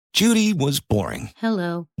Judy was boring.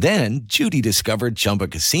 Hello. Then Judy discovered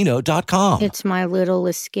ChumbaCasino.com. It's my little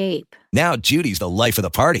escape. Now Judy's the life of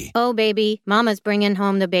the party. Oh, baby, mama's bringing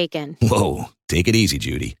home the bacon. Whoa, take it easy,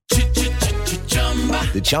 Judy.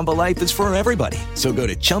 The Chumba life is for everybody. So go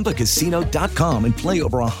to ChumbaCasino.com and play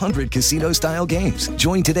over 100 casino-style games.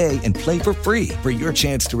 Join today and play for free for your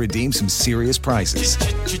chance to redeem some serious prizes.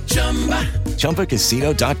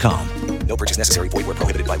 ChumbaCasino.com. No purchase necessary. Void where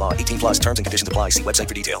prohibited by law. 18 plus terms and conditions apply. See website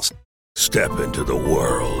for details. Step into the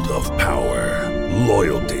world of power,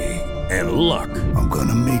 loyalty, and luck. I'm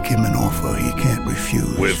gonna make him an offer he can't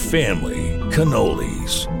refuse. With family,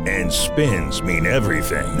 cannolis, and spins mean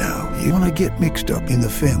everything. Now, you wanna get mixed up in the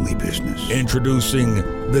family business. Introducing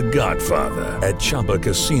The Godfather at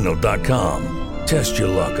ChumbaCasino.com. Test your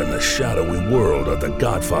luck in the shadowy world of The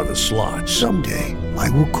Godfather slot. Someday, I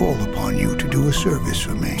will call upon you to do a service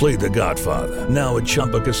for me. Play The Godfather, now at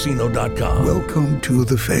ChumbaCasino.com. Welcome to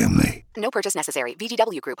the family. No purchase necessary.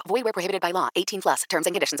 VGW Group. Void where prohibited by law. 18 plus. Terms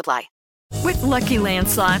and conditions apply. With Lucky Land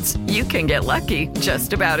Slots, you can get lucky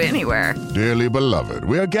just about anywhere. Dearly beloved,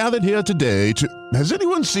 we are gathered here today to... Has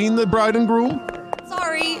anyone seen the bride and groom?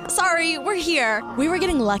 Sorry, we're here. We were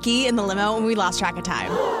getting lucky in the limo and we lost track of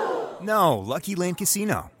time. No, Lucky Land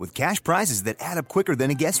Casino, with cash prizes that add up quicker than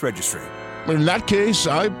a guest registry. In that case,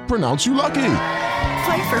 I pronounce you lucky.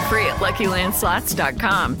 Play for free at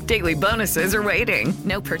LuckyLandSlots.com. Daily bonuses are waiting.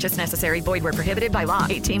 No purchase necessary. Void where prohibited by law.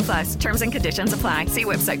 18 plus. Terms and conditions apply. See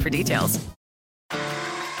website for details.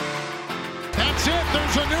 That's it.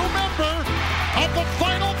 There's a new member of the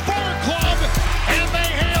Final Four Club, and they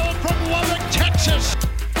hail from Lubbock, Texas.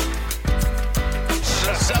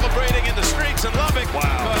 Celebrating in the streets in Lubbock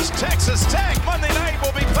because Texas Tech Monday night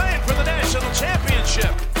will be playing for the national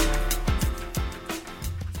championship.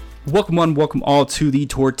 Welcome one, welcome all to the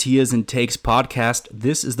Tortillas and Takes podcast.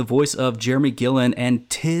 This is the voice of Jeremy Gillen, and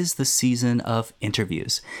 'tis the season of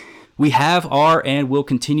interviews. We have, are, and will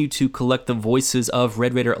continue to collect the voices of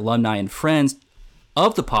Red Raider alumni and friends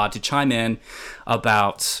of the pod to chime in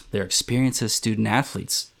about their experience as student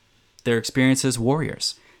athletes, their experience as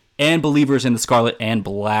warriors, and believers in the scarlet and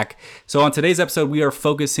black. So on today's episode, we are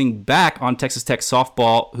focusing back on Texas Tech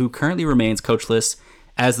softball, who currently remains coachless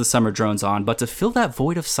as the summer drones on. But to fill that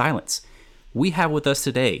void of silence, we have with us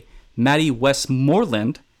today Maddie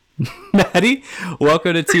Westmoreland. Maddie,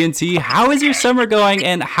 welcome to TNT. How is your summer going,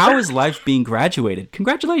 and how is life being graduated?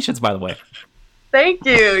 Congratulations, by the way. Thank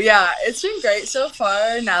you. Yeah, it's been great so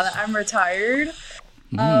far now that I'm retired.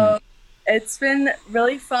 It's been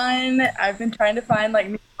really fun. I've been trying to find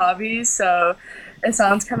new hobbies, so it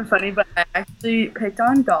sounds kind of funny, but I actually picked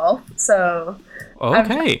on golf. So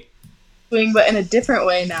okay. Swing, but in a different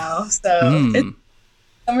way now. So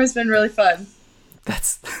summer's been really fun.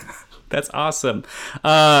 That's awesome.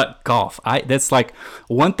 Golf. That's like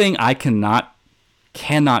one thing I cannot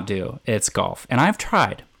do. It's golf, and I've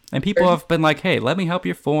tried. And people have been like, "Hey, let me help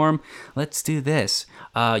your form. Let's do this.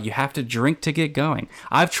 You have to drink to get going."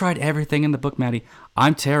 I've tried everything in the book, Maddie.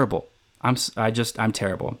 I'm terrible. I'm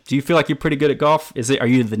terrible. Do you feel like you're pretty good at golf? Are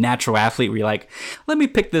you the natural athlete where you're like, "Let me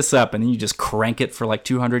pick this up," and then you just crank it for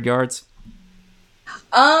 200 yards?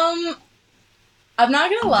 I'm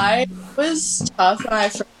not gonna lie. It was tough when I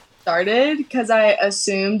first started because I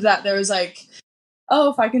assumed that there was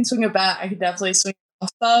if I can swing a bat, I could definitely swing a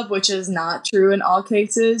club, which is not true in all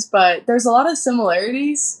cases. But there's a lot of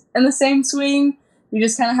similarities in the same swing. You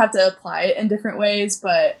just kind of have to apply it in different ways.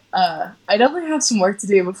 But I definitely have some work to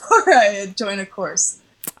do before I join a course.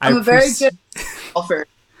 I'm a very good golfer.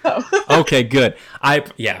 Okay, good.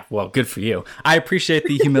 Good for you. I appreciate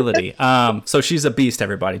the humility. So she's a beast,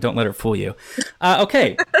 everybody. Don't let her fool you.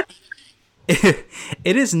 Okay. It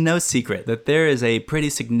is no secret that there is a pretty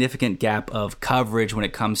significant gap of coverage when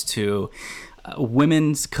it comes to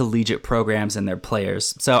women's collegiate programs and their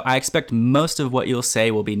players. So I expect most of what you'll say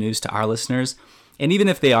will be news to our listeners. And even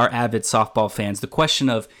if they are avid softball fans, the question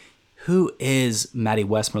of who is Maddie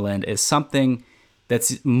Westmoreland is something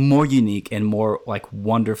that's more unique and more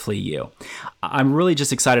wonderfully you. I'm really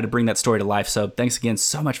just excited to bring that story to life. So thanks again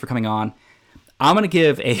so much for coming on. I'm going to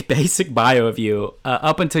give a basic bio of you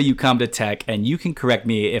up until you come to Tech, and you can correct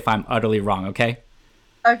me if I'm utterly wrong, okay?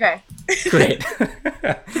 Okay. Great.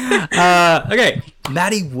 Okay.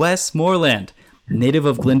 Maddie Westmoreland, native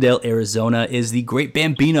of Glendale, Arizona, is the great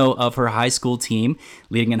Bambino of her high school team,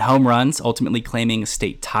 leading in home runs, ultimately claiming a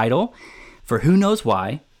state title. For who knows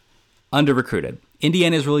why, under-recruited.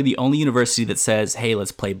 Indiana is really the only university that says, hey,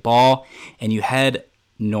 let's play ball, and you head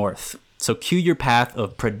north. So cue your path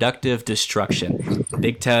of productive destruction.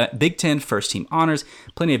 Big Ten first team honors,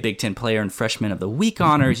 plenty of Big Ten player and freshman of the week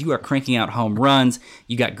honors. You are cranking out home runs.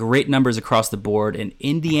 You got great numbers across the board, and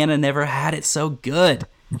Indiana never had it so good.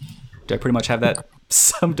 Do I pretty much have that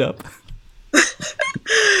summed up?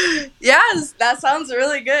 Yes, that sounds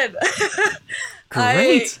really good.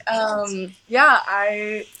 Great.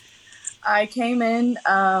 I came in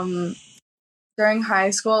during high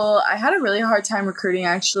school. I had a really hard time recruiting,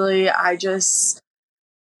 actually. I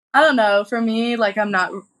don't know. For me, like, I'm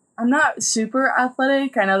not super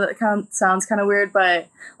athletic. I know that sounds kind of weird, but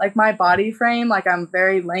like my body frame, like I'm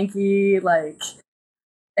very lanky, like,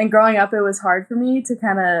 and growing up, it was hard for me to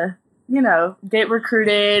kind of, get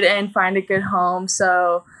recruited and find a good home.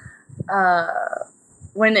 So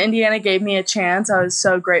when Indiana gave me a chance, I was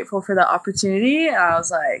so grateful for the opportunity. And I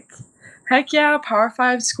was like, heck yeah, Power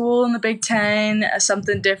 5 school in the Big Ten,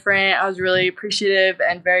 something different. I was really appreciative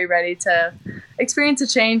and very ready to experience a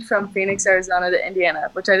change from Phoenix, Arizona to Indiana,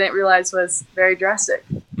 which I didn't realize was very drastic.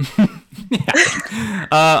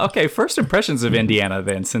 Okay, first impressions of Indiana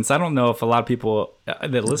then, since I don't know if a lot of people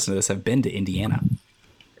that listen to this have been to Indiana.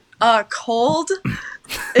 Cold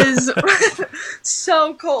is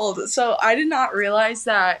so cold. So I did not realize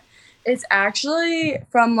that it's actually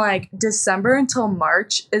from like December until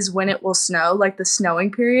March is when it will snow, like the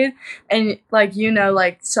snowing period. And like,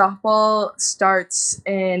 like softball starts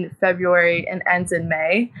in February and ends in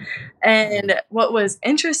May. And what was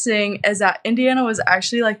interesting is that Indiana was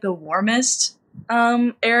actually like the warmest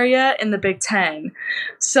area in the Big Ten.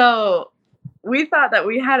 So we thought that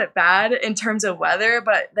we had it bad in terms of weather,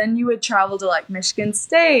 but then you would travel to like Michigan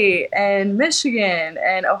State and Michigan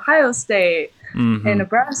and Ohio State and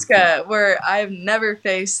Nebraska, where I've never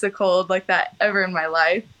faced the cold like that ever in my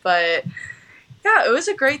life. But yeah, it was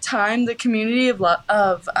a great time. The community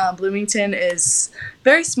of Bloomington is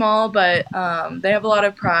very small, but they have a lot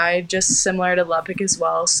of pride, just similar to Lubbock as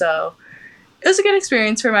well. So it was a good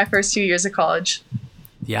experience for my first 2 years of college.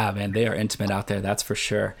 Yeah, man, they are intimate out there. That's for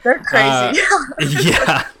sure. They're crazy.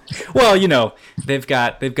 Yeah. Well, they've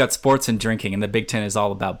got sports and drinking, and the Big Ten is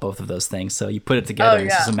all about both of those things. So you put it together, and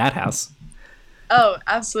this is a madhouse. Oh,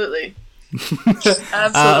 absolutely.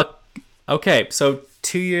 Absolutely. Okay, so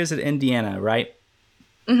 2 years at Indiana, right?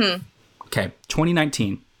 Mm-hmm. Okay,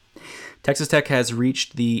 2019. Texas Tech has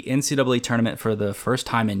reached the NCAA tournament for the first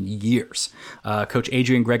time in years. Coach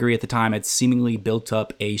Adrian Gregory at the time had seemingly built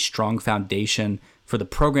up a strong foundation for the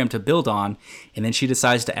program to build on, and then she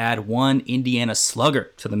decides to add one Indiana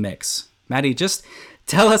slugger to the mix. Maddie, just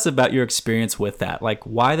tell us about your experience with that. Like,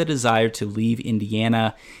 why the desire to leave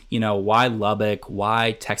Indiana? Why Lubbock?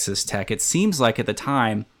 Why Texas Tech? It seems like at the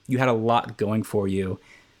time you had a lot going for you.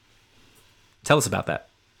 Tell us about that.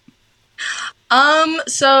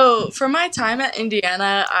 So for my time at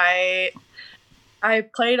Indiana, I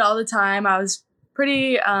played all the time. I was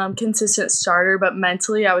pretty consistent starter, but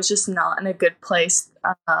mentally I was just not in a good place.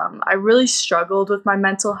 I really struggled with my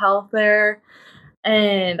mental health there,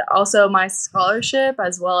 and also my scholarship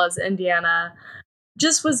as well as Indiana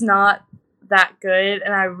just was not that good,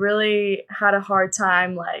 and I really had a hard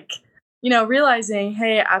time realizing,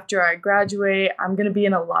 hey, after I graduate, I'm going to be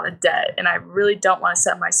in a lot of debt, and I really don't want to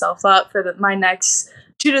set myself up for my next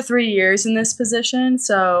 2 to 3 years in this position.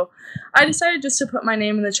 So I decided just to put my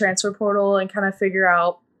name in the transfer portal and kind of figure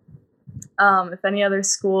out if any other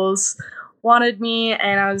schools wanted me.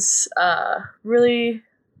 And I was really,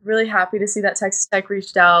 really happy to see that Texas Tech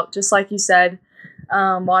reached out. Just like you said,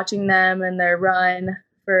 watching them and their run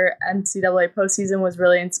for NCAA postseason was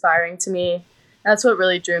really inspiring to me. That's what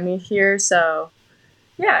really drew me here. So,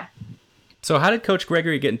 yeah. So how did Coach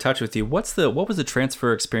Gregory get in touch with you? What was the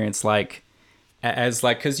transfer experience like? Because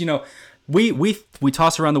we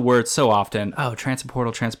toss around the word so often. Oh, transfer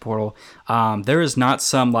portal. There is not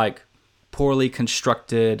some like poorly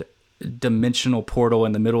constructed dimensional portal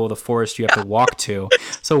in the middle of the forest you have to walk to.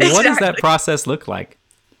 So what does that process look like?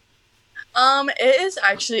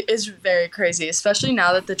 It is very crazy, especially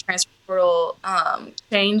now that the transfer portal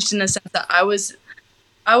changed, in the sense that I was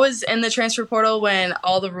in the transfer portal when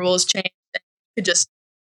all the rules changed. And you could just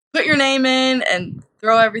put your name in and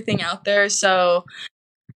throw everything out there. So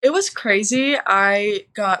it was crazy. I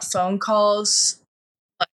got phone calls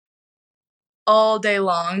all day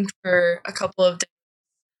long for a couple of days.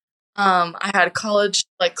 I had college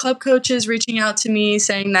club coaches reaching out to me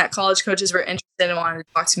saying that college coaches were interested and wanted to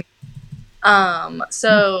talk to me.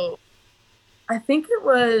 So I think it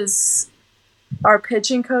was our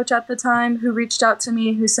pitching coach at the time who reached out to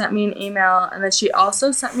me, who sent me an email, and then she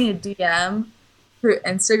also sent me a DM through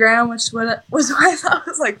Instagram, which was what I thought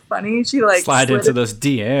was funny. She slide into those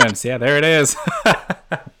DMs. Yeah, there it is.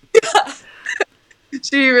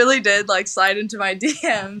 she really did like slide into my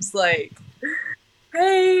DMs like,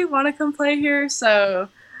 hey, want to come play here? So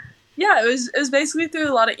yeah, it was basically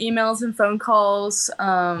through a lot of emails and phone calls,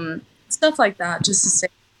 stuff like that, just to say.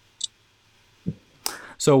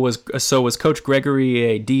 So was Coach Gregory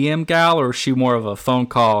a DM gal, or was she more of a phone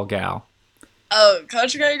call gal? Oh,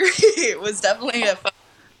 Coach Gregory was definitely a phone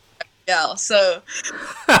call gal. So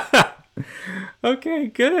okay,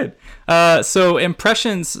 good. So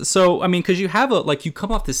impressions. So I mean, because you have you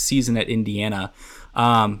come off this season at Indiana,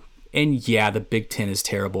 and yeah, the Big Ten is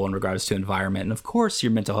terrible in regards to environment, and of course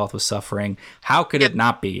your mental health was suffering. How could it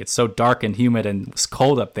not be? It's so dark and humid and it's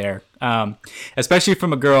cold up there, especially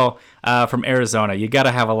from a girl from Arizona. You got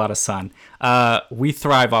to have a lot of sun. We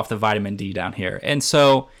thrive off the vitamin D down here, and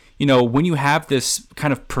so when you have this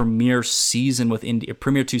kind of premier 2 seasons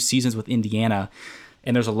with Indiana,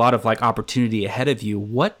 and there's a lot of opportunity ahead of you.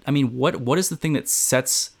 What is the thing that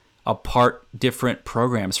sets apart different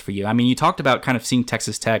programs for you? I mean, you talked about kind of seeing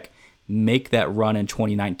Texas Tech make that run in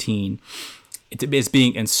 2019. It's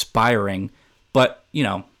being inspiring, but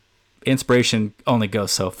inspiration only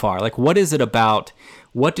goes so far. What is it about?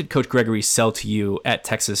 What did Coach Gregory sell to you at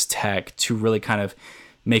Texas Tech to really kind of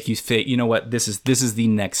make you think, this is the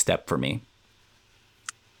next step for me?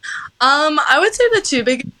 I would say the two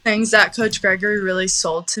big things that Coach Gregory really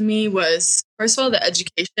sold to me was, first of all, the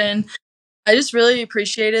education. I just really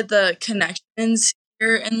appreciated the connections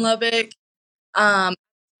here in Lubbock.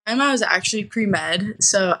 And I was actually pre-med,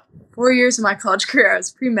 so 4 years of my college career I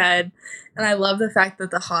was pre-med, and I love the fact that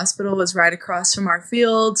the hospital was right across from our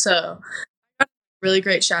field, so I got really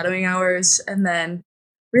great shadowing hours, and then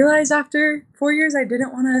realized after 4 years I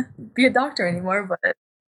didn't want to be a doctor anymore, but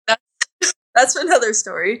that's another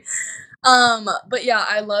story. But yeah,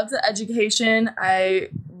 I love the education. I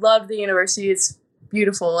love the university. It's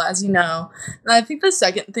beautiful, as you know. And I think the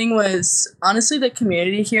second thing was honestly the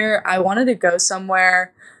community here. I wanted to go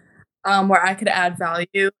somewhere where I could add value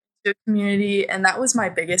to a community, and that was my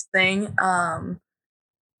biggest thing. I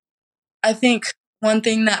think one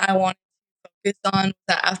thing that I wanted to focus on was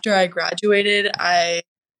that after I graduated, I,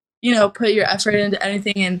 put your effort into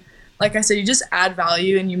anything, and like I said, you just add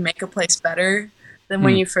value and you make a place better than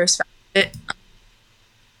when you first found it.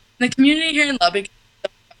 The community here in Lubbock,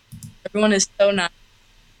 everyone is so nice.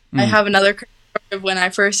 I have another story of when I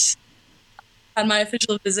first had my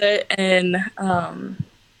official visit, and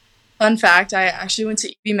fun fact, I actually went to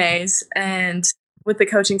E.B. Mays and with the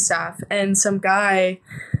coaching staff, and some guy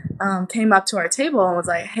came up to our table and was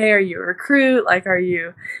like, hey, are you a recruit? Are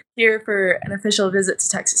you here for an official visit to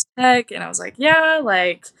Texas Tech? And I was like, yeah,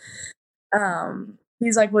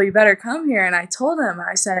 he's like, well, you better come here. And I told him,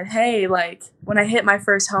 I said, hey, when I hit my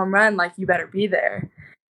first home run, you better be there.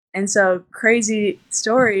 And so, crazy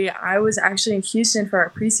story, I was actually in Houston for our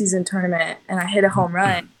preseason tournament, and I hit a home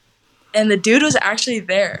run. And the dude was actually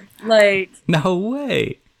there. No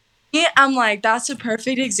way. Yeah, I'm like, that's a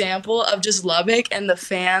perfect example of just Lubbock, and the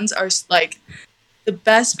fans are the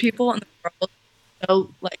best people in the world. So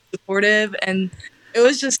supportive, and it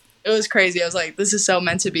was crazy. I was like, this is so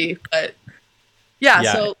meant to be. But yeah.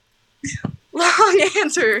 So long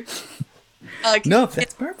answer. No,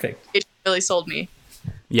 that's perfect. It really sold me.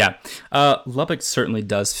 Yeah. Lubbock certainly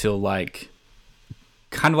does feel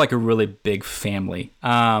kind of like a really big family.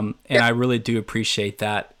 And I really do appreciate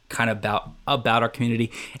that kind of about our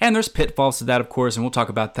community. And there's pitfalls to that, of course, and we'll talk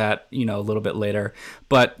about that, a little bit later.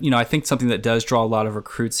 But, I think something that does draw a lot of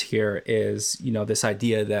recruits here is, this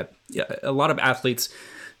idea that a lot of athletes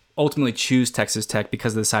ultimately choose Texas Tech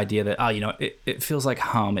because of this idea that, it feels like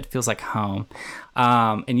home. It feels like home.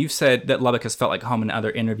 And you've said that Lubbock has felt like home in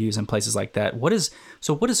other interviews and places like that. What is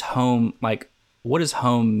home like? What does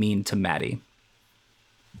home mean to Maddie?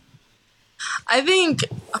 I think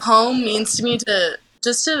home means to me to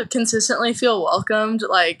consistently feel welcomed,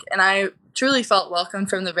 and I truly felt welcomed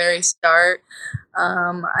from the very start.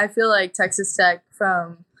 I feel like Texas Tech,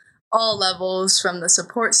 from all levels, from the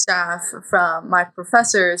support staff, from my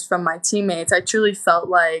professors, from my teammates, I truly felt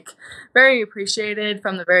very appreciated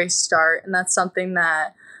from the very start, and that's something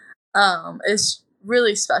that is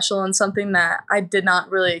really special and something that I did not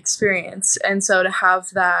really experience. And so to have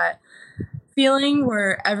that feeling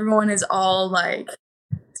where everyone is all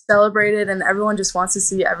celebrated and everyone just wants to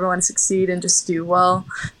see everyone succeed and just do well,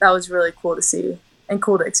 that was really cool to see and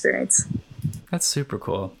cool to experience. That's super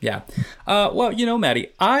cool. Yeah. Well, Maddie,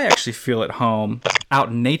 I actually feel at home out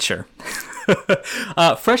in nature.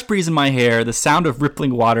 Fresh breeze in my hair, the sound of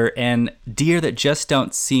rippling water, and deer that just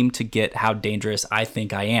don't seem to get how dangerous I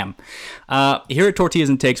think I am. Here at Tortillas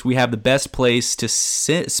and Takes, we have the best place to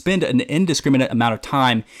spend an indiscriminate amount of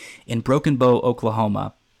time in Broken Bow,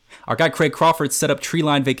 Oklahoma. Our guy Craig Crawford set up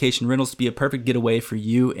Treeline Vacation Rentals to be a perfect getaway for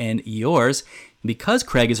you and yours. And because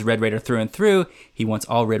Craig is a Red Raider through and through, he wants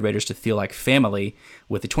all Red Raiders to feel like family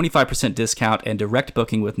with a 25% discount and direct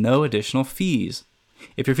booking with no additional fees.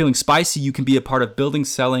 If you're feeling spicy, you can be a part of building,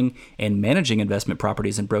 selling, and managing investment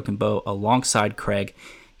properties in Broken Bow alongside Craig.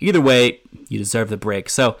 Either way, you deserve the break.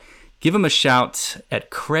 So give him a shout at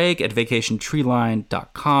Craig at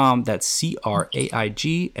vacationtreeline.com. That's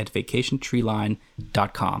CRAIG at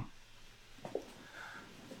vacationtreeline.com.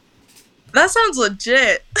 That sounds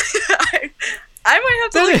legit. I might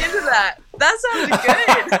have to look into that. That sounds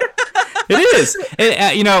good. It is.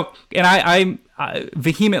 And I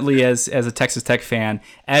vehemently, as a Texas Tech fan,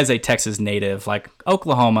 as a Texas native, like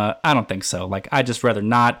Oklahoma, I don't think so. Like, I just rather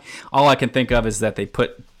not. All I can think of is that they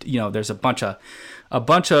put, there's a bunch of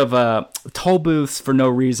toll booths for no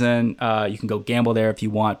reason. You can go gamble there if you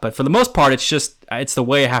want, but for the most part, it's the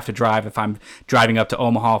way I have to drive if I'm driving up to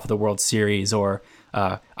Omaha for the World Series, or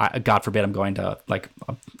God forbid I'm going to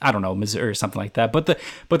Missouri or something like that. But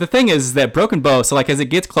the thing is that Broken Bow, so like as it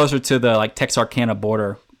gets closer to the Texarkana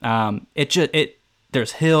border,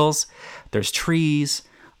 there's hills, there's trees.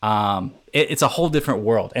 It's a whole different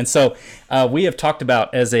world. And so we have talked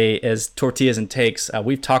about as Tortillas and Takes,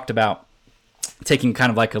 we've talked about taking kind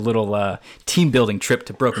of like a little team building trip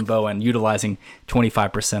to Broken Bow and utilizing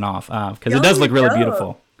 25% off because it does look really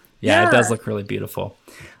beautiful. Yeah, it does look really beautiful.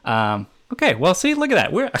 Okay, well, see, look at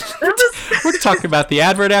that. We're talking about the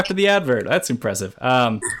advert after the advert. That's impressive.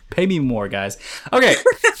 Pay me more, guys. Okay.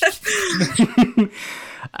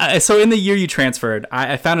 So in the year you transferred,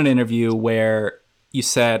 I found an interview where you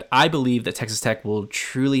said, I believe that Texas Tech will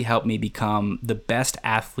truly help me become the best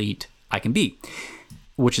athlete I can be,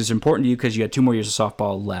 which is important to you because you had 2 more years of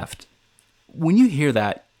softball left. When you hear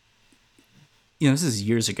that, this is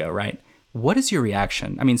years ago, right? What is your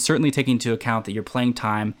reaction? I mean, certainly taking into account that your playing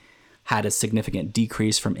time had a significant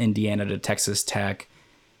decrease from Indiana to Texas Tech.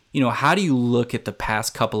 How do you look at the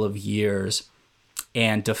past couple of years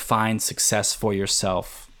and define success for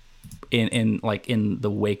yourself in the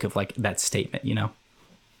wake of that statement,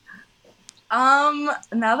 Now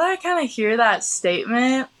that I kind of hear that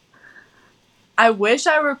statement, I wish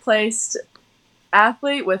I replaced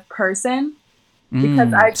athlete with person,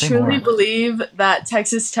 because I truly believe that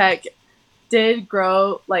Texas Tech did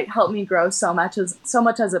help me grow so much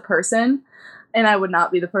as a person, and I would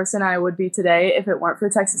not be the person I would be today if it weren't for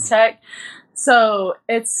Texas Tech. So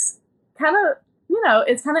it's kind of,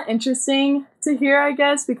 it's kind of interesting to hear, I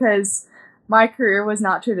guess, because my career was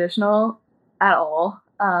not traditional at all.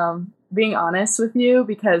 Being honest with you,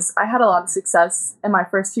 because I had a lot of success in my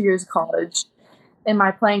first 2 years of college, and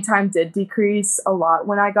my playing time did decrease a lot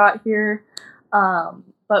when I got here.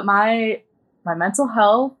 But my mental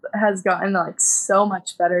health has gotten so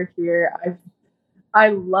much better here. I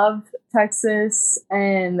love Texas,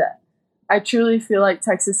 and I truly feel like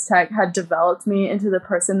Texas Tech had developed me into the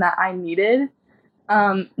person that I needed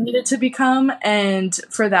to become. And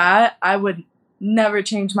for that, I would never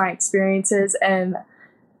change my experiences. And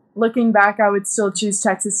looking back, I would still choose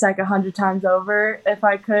Texas Tech 100 times over if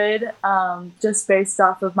I could, just based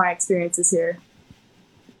off of my experiences here.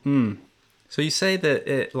 So you say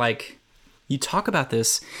that you talk about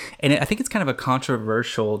this, and I think it's kind of a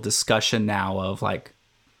controversial discussion now of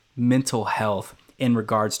mental health in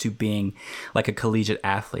regards to being a collegiate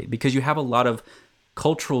athlete, because you have a lot of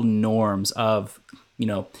cultural norms of,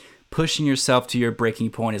 pushing yourself to your breaking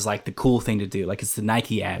point is the cool thing to do. It's the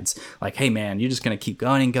Nike ads. Hey man, you're just going to keep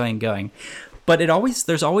going and going and going. But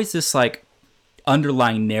there's always this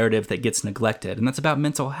underlying narrative that gets neglected, and that's about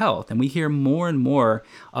mental health. And we hear more and more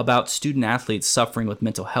about student athletes suffering with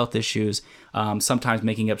mental health issues, sometimes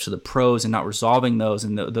making up to the pros and not resolving those,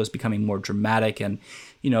 and those becoming more dramatic. And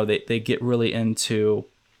they get really into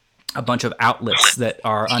a bunch of outlets that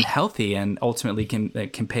are unhealthy and ultimately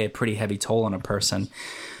can pay a pretty heavy toll on a person.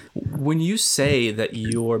 When you say that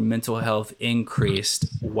your mental health increased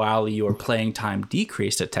while your playing time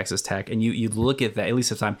decreased at Texas Tech, and you look at that, at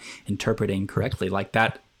least if I'm interpreting correctly,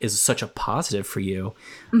 that is such a positive for you.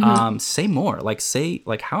 Mm-hmm. Say more.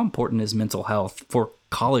 How important is mental health for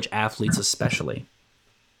college athletes especially?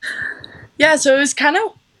 Yeah, so it was kind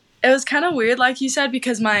of weird, like you said,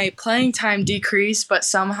 because my playing time decreased, but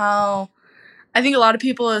somehow I think a lot of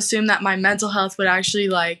people assume that my mental health would actually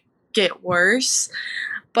get worse.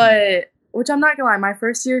 But, which I'm not gonna lie, my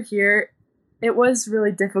first year here, it was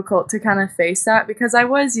really difficult to kind of face that, because I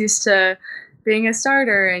was used to being a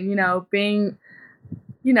starter and, being,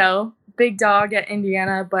 big dog at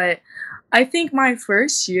Indiana. But I think my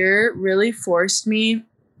first year really forced me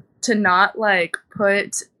to not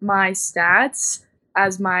put my stats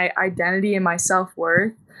as my identity and my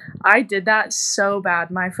self-worth, I did that so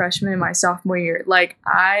bad my freshman and my sophomore year. Like,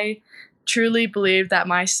 I truly believed that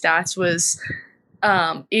my stats was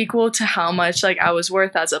equal to how much like I was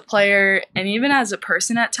worth as a player and even as a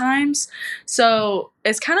person at times. So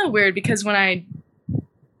it's kind of weird because when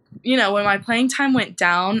my playing time went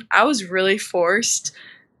down, I was really forced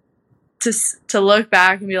to look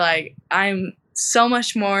back and be like, I'm so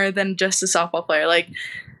much more than just a softball player. Like,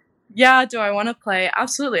 yeah, do I want to play?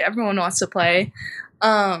 Absolutely, everyone wants to play.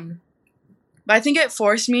 But I think it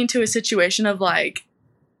forced me into a situation of like,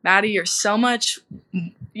 Maddie, you're worth so much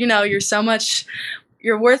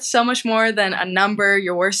more than a number.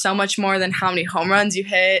 You're worth so much more than how many home runs you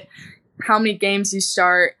hit, how many games you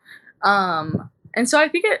start. And so I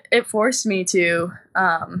think it forced me to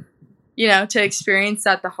experience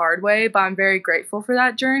that the hard way, but I'm very grateful for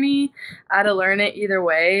that journey. I had to learn it either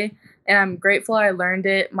way. And I'm grateful I learned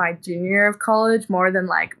it my junior year of college more than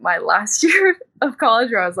like my last year of college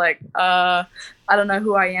where I was like, I don't know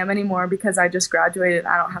who I am anymore because I just graduated and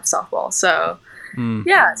I don't have softball. So,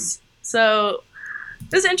 yes. So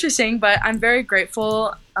it was interesting, but I'm very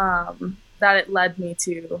grateful that it led me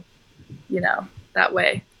to, that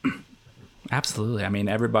way. Absolutely. I mean,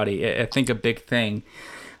 everybody, I think a big thing.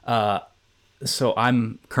 So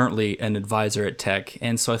I'm currently an advisor at Tech.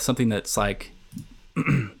 And so it's something that's like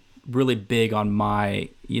really big on my,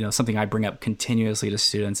 something I bring up continuously to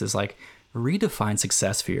students is like redefine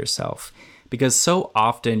success for yourself. Because so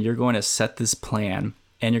often you're going to set this plan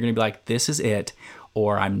and you're going to be like, this is it,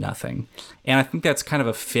 or I'm nothing. And I think that's kind of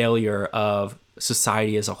a failure of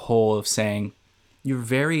society as a whole of saying you're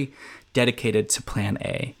very dedicated to plan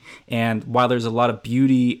A. And while there's a lot of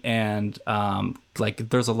beauty and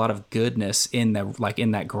there's a lot of goodness in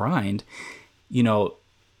that grind,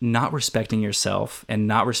 not respecting yourself and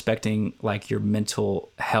not respecting like your mental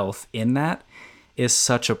health in that is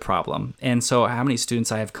such a problem. And so how many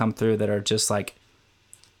students I have come through that are just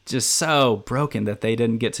so broken that they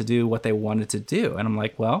didn't get to do what they wanted to do. And I'm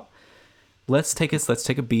like, well, let's take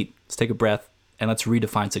a beat, let's take a breath, and let's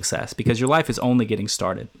redefine success because your life is only getting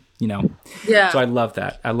started, Yeah. So I love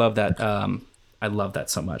that. I love that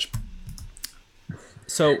so much.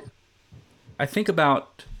 So I think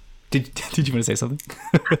about, did you want to say something?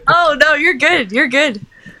 Oh, no, you're good. You're good.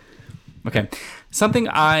 Okay. Something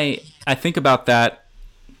I think about that,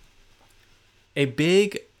 a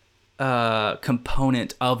big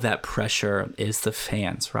component of that pressure is the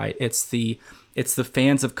fans, right? It's the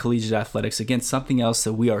fans of collegiate athletics. Again, something else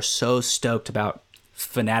that we are so stoked about,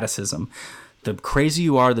 fanaticism. The crazier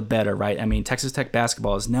you are, the better, right? I mean, Texas Tech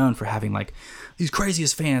basketball is known for having like these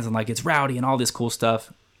craziest fans and like it's rowdy and all this cool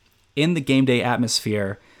stuff. In the game day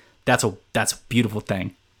atmosphere, that's a beautiful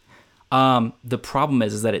thing. The problem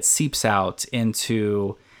is that it seeps out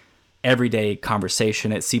into everyday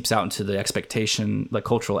conversation. It seeps out into the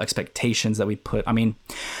cultural expectations that we put. I mean,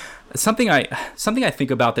 something I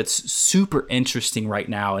think about that's super interesting right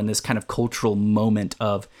now in this kind of cultural moment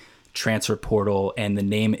of transfer portal and the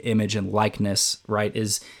name, image, and likeness, right,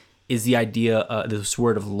 is the idea, this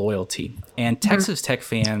word of loyalty. And Texas Tech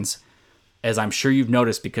fans, as I'm sure you've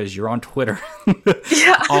noticed because you're on Twitter,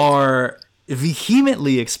 are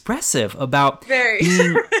vehemently expressive about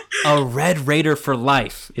being a Red Raider for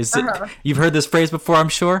life. You've heard this phrase before, I'm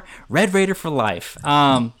sure? Red Raider for life.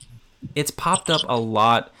 It's popped up a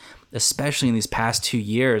lot, especially in these past 2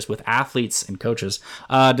 years with athletes and coaches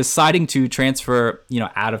deciding to transfer,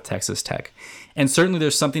 out of Texas Tech. And certainly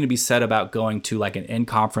there's something to be said about going to like an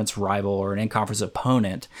in-conference rival or an in-conference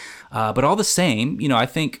opponent. But all the same, I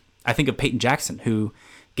think of Peyton Jackson, who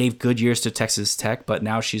gave good years to Texas Tech, but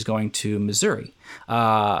now she's going to Missouri.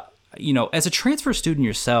 As a transfer student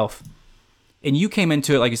yourself, and you came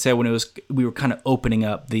into it, like you said, when we were kind of opening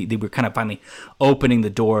up they were kind of finally opening the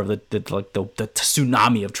door of the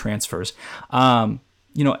tsunami of transfers.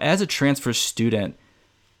 As a transfer student,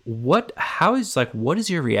 what is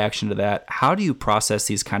your reaction to that? How do you process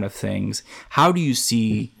these kind of things? How do you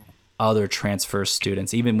see other transfer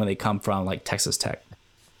students, even when they come from like Texas Tech?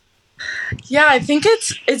 Yeah, I think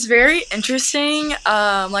it's very interesting.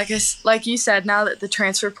 Like you said, now that the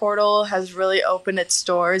transfer portal has really opened its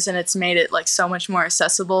doors and it's made it like so much more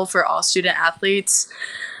accessible for all student athletes.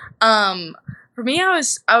 For me,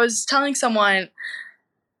 I was telling someone,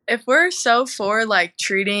 if we're so for like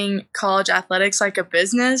treating college athletics like a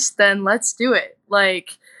business, then let's do it.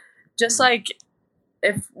 Like, just like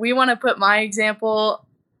if we want to put my example,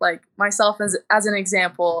 like myself as an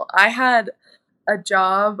example, I had a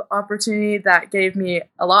job opportunity that gave me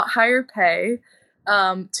a lot higher pay,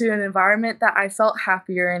 to an environment that I felt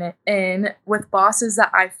happier in with bosses that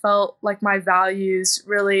I felt like my values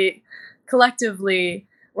really collectively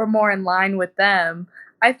we're more in line with them,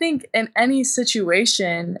 I think in any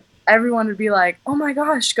situation, everyone would be like, oh my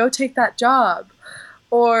gosh, go take that job.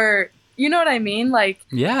 Or, you know what I mean? Like,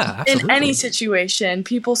 yeah, absolutely. In any situation,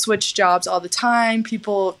 people switch jobs all the time.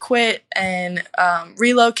 People quit and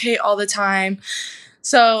relocate all the time.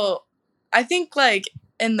 So I think, like,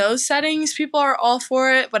 in those settings, people are all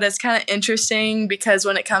for it. But it's kind of interesting because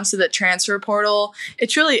when it comes to the transfer portal,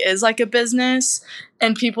 it truly is like a business.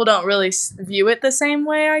 And people don't really view it the same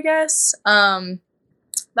way, I guess. I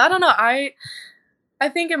don't know. I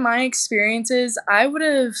think in my experiences, I would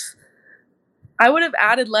have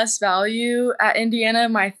added less value at Indiana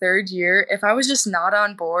my third year if I was just not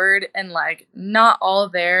on board and like not all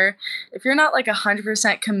there. If you're not like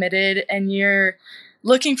 100% committed and you're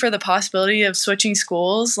looking for the possibility of switching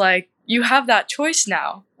schools, like you have that choice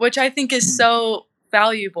now, which I think is so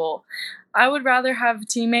valuable. I would rather have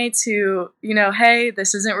teammates who, you know, hey,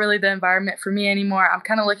 this isn't really the environment for me anymore. I'm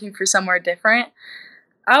kind of looking for somewhere different.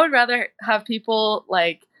 I would rather have people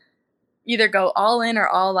like either go all in or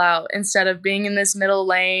all out instead of being in this middle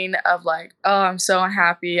lane of like, oh, I'm so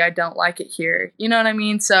unhappy, I don't like it here. You know what I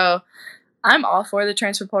mean? So I'm all for the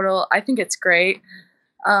transfer portal. I think it's great.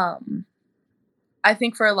 I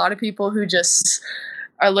think for a lot of people who just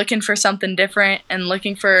are looking for something different and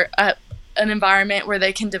looking for an environment where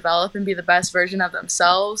they can develop and be the best version of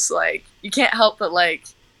themselves, like you can't help but like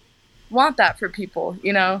want that for people,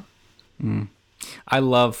 you know? I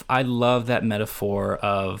love that metaphor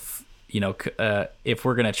of, you know, if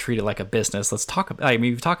we're going to treat it like a business, let's talk about, I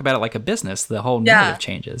mean, we talk about it like a business, the whole narrative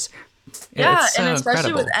changes. Yeah. It's so and especially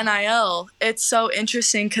incredible. with NIL, it's so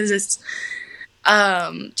interesting because it's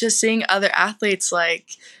just seeing other athletes,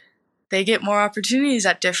 like they get more opportunities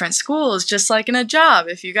at different schools, just like in a job.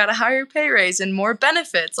 If you got a higher pay raise and more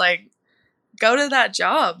benefits, like go to that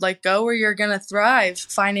job, like go where you're going to thrive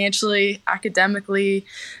financially, academically,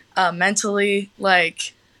 mentally,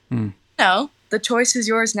 like, you know, the choice is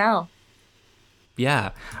yours now.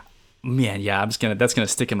 Yeah, man. Yeah. That's going to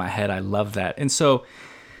stick in my head. I love that. And so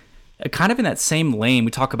kind of in that same lane,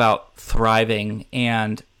 we talk about thriving,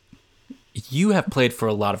 and you have played for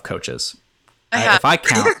a lot of coaches. If I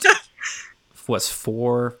count, was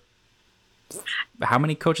 4, how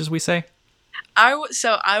many coaches we say? I was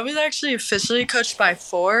actually officially coached by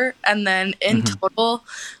 4, and then in total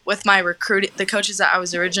with my the coaches that I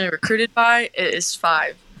was originally recruited by, it is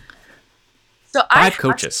 5. So 5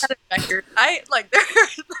 coaches. I like there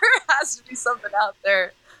has to be something out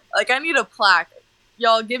there. Like I need a plaque.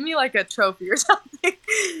 Y'all give me like a trophy or something.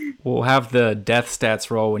 We'll have the death stats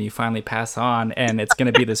roll when you finally pass on, and it's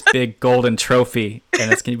going to be this big golden trophy,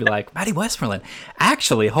 and it's going to be like, Maddie Westmoreland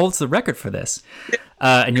actually holds the record for this.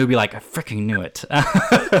 And you'll be like, I freaking knew it.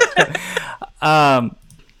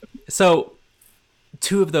 So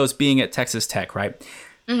 2 of those being at Texas Tech, right?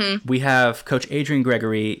 Mm-hmm. We have Coach Adrian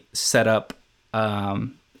Gregory set up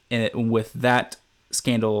with that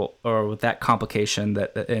scandal or with that complication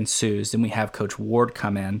that ensues. Then we have Coach Ward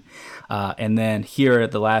come in. And then here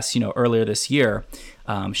at the last, earlier this year,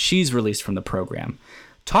 she's released from the program.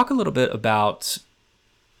 Talk a little bit about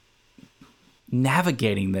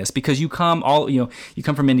navigating this, because you come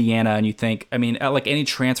from Indiana and you think, I mean, like any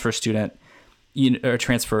transfer student, or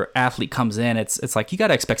transfer athlete comes in, it's like you got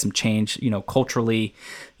to expect some change, culturally,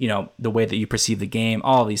 the way that you perceive the game,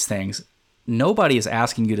 all of these things. Nobody is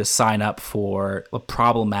asking you to sign up for a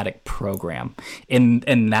problematic program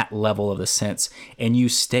in that level of the sense, and you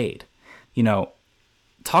stayed.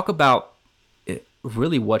 Talk about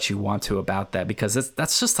really what you want to about that, because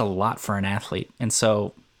that's just a lot for an athlete. And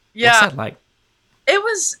so, what's that like? It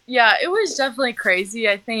was definitely crazy.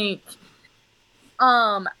 I think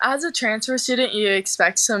as a transfer student, you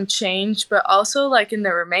expect some change, but also like in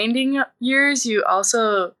the remaining years, you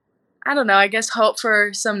also, I don't know, I guess hope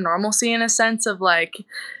for some normalcy in a sense of like,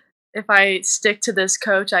 if I stick to this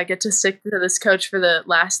coach, I get to stick to this coach for the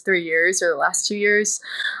last 3 years or the last 2 years.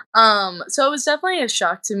 So it was definitely a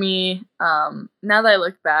shock to me. Now that I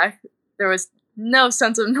look back, there was no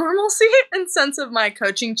sense of normalcy and sense of my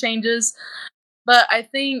coaching changes. But I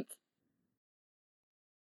think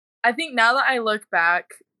now that I look back,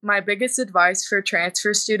 my biggest advice for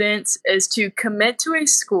transfer students is to commit to a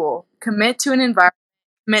school, commit to an environment,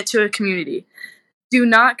 commit to a community. Do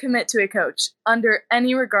not commit to a coach under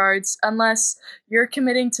any regards unless you're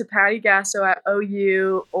committing to Patty Gasso at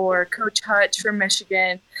OU or Coach Hutch from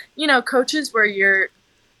Michigan. Coaches where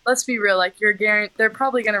let's be real, like they're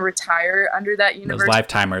probably going to retire under that university. Those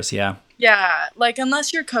lifetimers, yeah. Yeah, like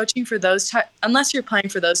unless you're coaching for unless you're playing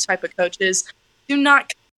for those type of coaches, do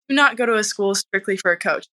not go to a school strictly for a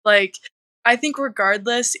coach. Like I think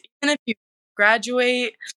regardless, even if you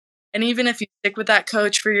graduate And even if you stick with that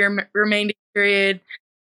coach for your remaining period,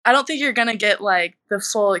 I don't think you're going to get like the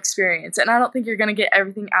full experience. And I don't think you're going to get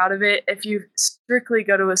everything out of it if you strictly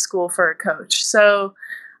go to a school for a coach. So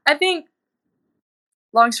I think,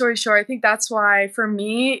 long story short, I think that's why for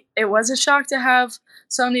me, it was a shock to have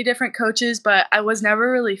so many different coaches, but I was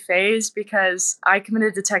never really fazed because I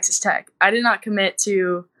committed to Texas Tech. I did not commit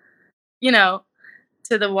to, to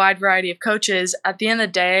the wide variety of coaches. At the end of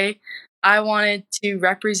the day, I wanted to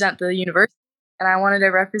represent the university and I wanted to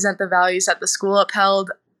represent the values that the school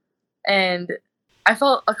upheld. And I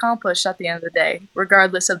felt accomplished at the end of the day,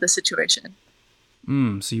 regardless of the situation.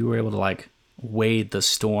 So you were able to like wade the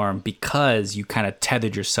storm because you kind of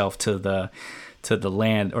tethered yourself to the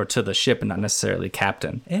land or to the ship and not necessarily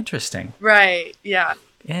captain. Interesting. Right. Yeah.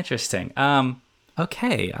 Interesting.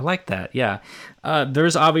 Okay. I like that. Yeah.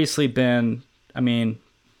 There's obviously been, a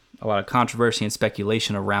lot of controversy and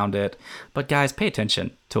speculation around it, but guys, pay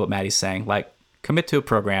attention to what Maddie's saying. Like, commit to a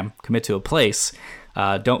program, commit to a place.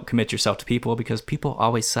 Don't commit yourself to people because people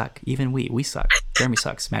always suck. Even we suck. Jeremy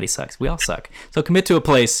sucks. Maddie sucks. We all suck. So commit to a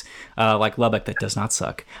place like Lubbock that does not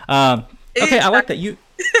suck. Okay, I like that. You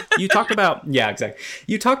talked about, yeah, exactly.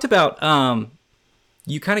 You talked about,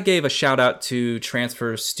 you kind of gave a shout out to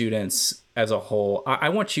transfer students as a whole. I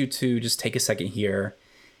want you to just take a second here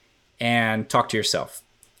and talk to yourself.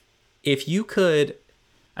 If you could,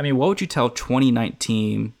 what would you tell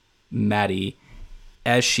 2019 Maddie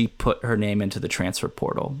as she put her name into the transfer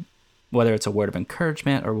portal? Whether it's a word of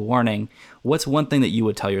encouragement or warning, what's one thing that you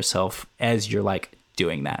would tell yourself as you're like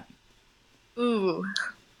doing that? Ooh,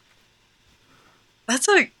 that's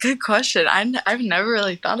a good question. I've never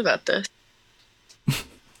really thought about this.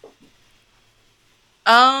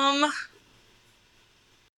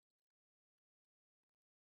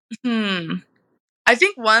 I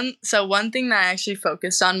think one thing that I actually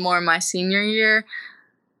focused on more my senior year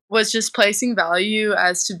was just placing value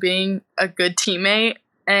as to being a good teammate.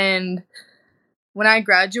 And when I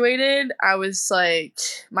graduated, I was like,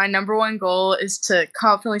 my number one goal is to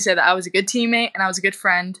confidently say that I was a good teammate and I was a good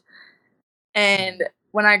friend. And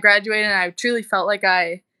when I graduated and I truly felt like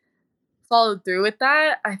I followed through with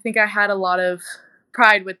that, I think I had a lot of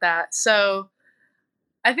pride with that. So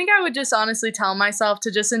I think I would just honestly tell myself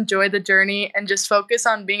to just enjoy the journey and just focus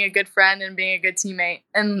on being a good friend and being a good teammate.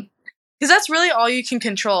 And because that's really all you can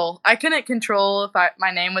control. I couldn't control if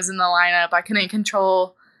my name was in the lineup. I couldn't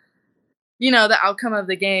control, the outcome of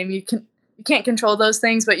the game. You can't control those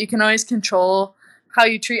things, but you can always control how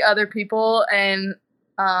you treat other people and,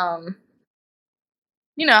 how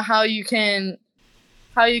you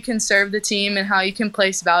can serve the team and how you can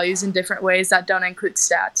place values in different ways that don't include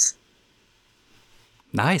stats.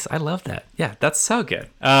 Nice. I love that. Yeah, that's so good.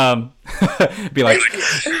 Be like,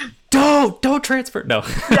 don't transfer. No.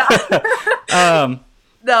 Yeah.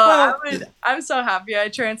 I'm so happy I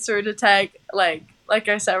transferred to Tech. Like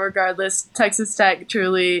I said, regardless, Texas Tech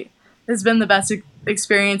truly has been the best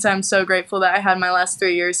experience. I'm so grateful that I had my last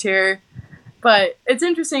 3 years here. But it's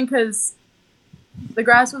interesting because the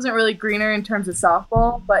grass wasn't really greener in terms of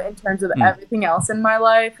softball, but in terms of everything else in my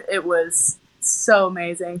life, it was so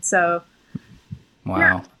amazing. So, wow.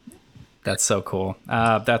 Yeah. That's so cool.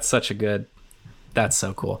 That's so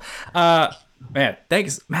cool. Man,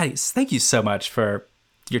 thanks, Maddie. Thank you so much for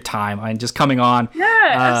your time and just coming on. Yeah,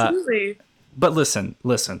 absolutely. But listen,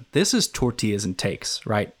 this is Tortillas and Takes,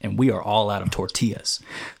 right? And we are all out of tortillas.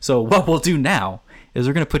 So what we'll do now is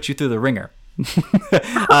we're going to put you through the ringer.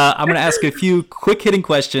 I'm going to ask a few quick hitting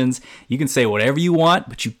questions. You can say whatever you want,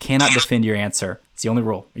 but you cannot defend your answer. It's the only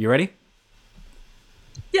rule. Are you ready?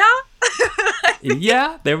 Yeah.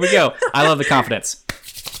 Yeah, there we go. I love the confidence.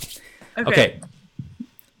 Okay.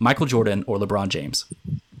 Michael Jordan or LeBron James?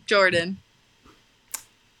 Jordan.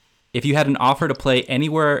 If you had an offer to play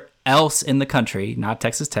anywhere else in the country, not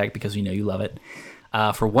Texas Tech because we know you love it,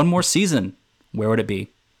 for one more season, where would it be?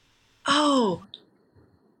 Oh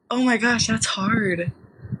my gosh, that's hard.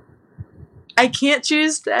 I can't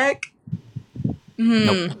choose Tech.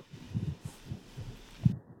 Nope.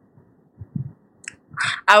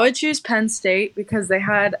 I would choose Penn State because they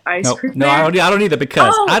had ice cream. No, I don't need the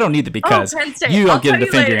because. I don't need the because. Penn State. You don't get to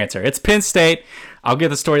defend your answer. It's Penn State. I'll get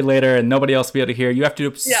the story later, and nobody else will be able to hear. You have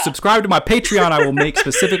to subscribe to my Patreon. I will make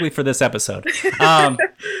specifically for this episode.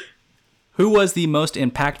 Who was the most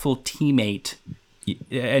impactful teammate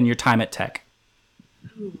in your time at Tech?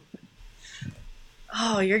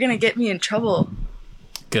 Oh, you're gonna get me in trouble.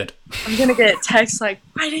 Good. I'm gonna get a text like,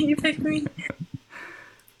 "Why didn't you pick me?"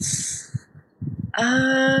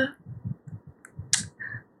 Can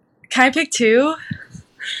I pick two?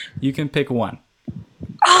 You can pick one.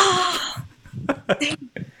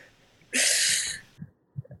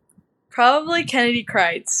 Probably Kennedy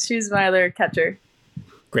Kreitz. She's my other catcher.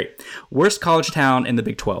 Great. Worst college town in the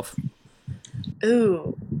Big 12.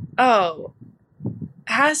 Ooh. Oh.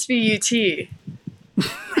 Has to be UT.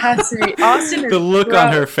 Has to be. Austin is The look gross.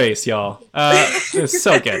 on her face, y'all. It's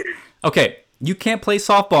so good. Okay, you can't play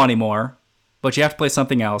softball anymore, but you have to play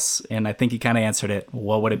something else, and I think you kind of answered it.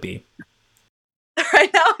 What would it be?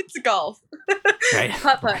 Right now it's golf. Right.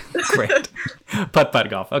 Putt-putt. Great. Putt-putt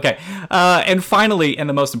golf. Okay. And finally, and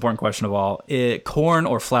the most important question of all, corn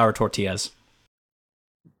or flour tortillas?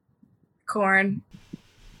 Corn.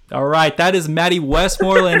 All right, that is Maddie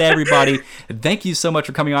Westmoreland, everybody. Thank you so much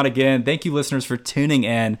for coming on again. Thank you, listeners, for tuning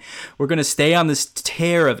in. We're going to stay on this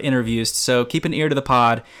tear of interviews, so keep an ear to the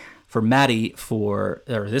pod. For Maddie,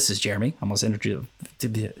 this is Jeremy. Almost introduced.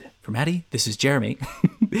 For Maddie, this is Jeremy.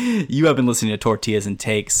 You have been listening to Tortillas and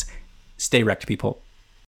Takes. Stay wrecked, people.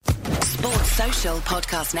 Sports Social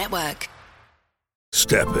Podcast Network.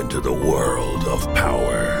 Step into the world of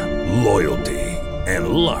power, loyalty, and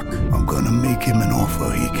luck. I'm gonna make him an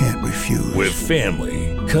offer he can't refuse. With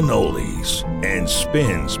family, cannolis, and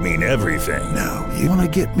spins mean everything. Now, you wanna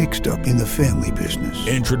get mixed up in the family business.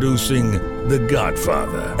 Introducing The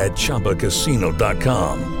Godfather at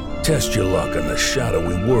ChumbaCasino.com. Test your luck in the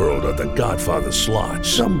shadowy world of The Godfather slot.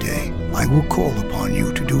 Someday, I will call upon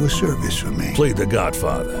you to do a service for me. Play The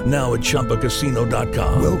Godfather, now at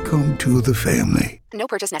ChumbaCasino.com. Welcome to the family. No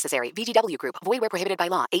purchase necessary. VGW Group. Void where prohibited by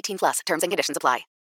law. 18+. Terms and conditions apply.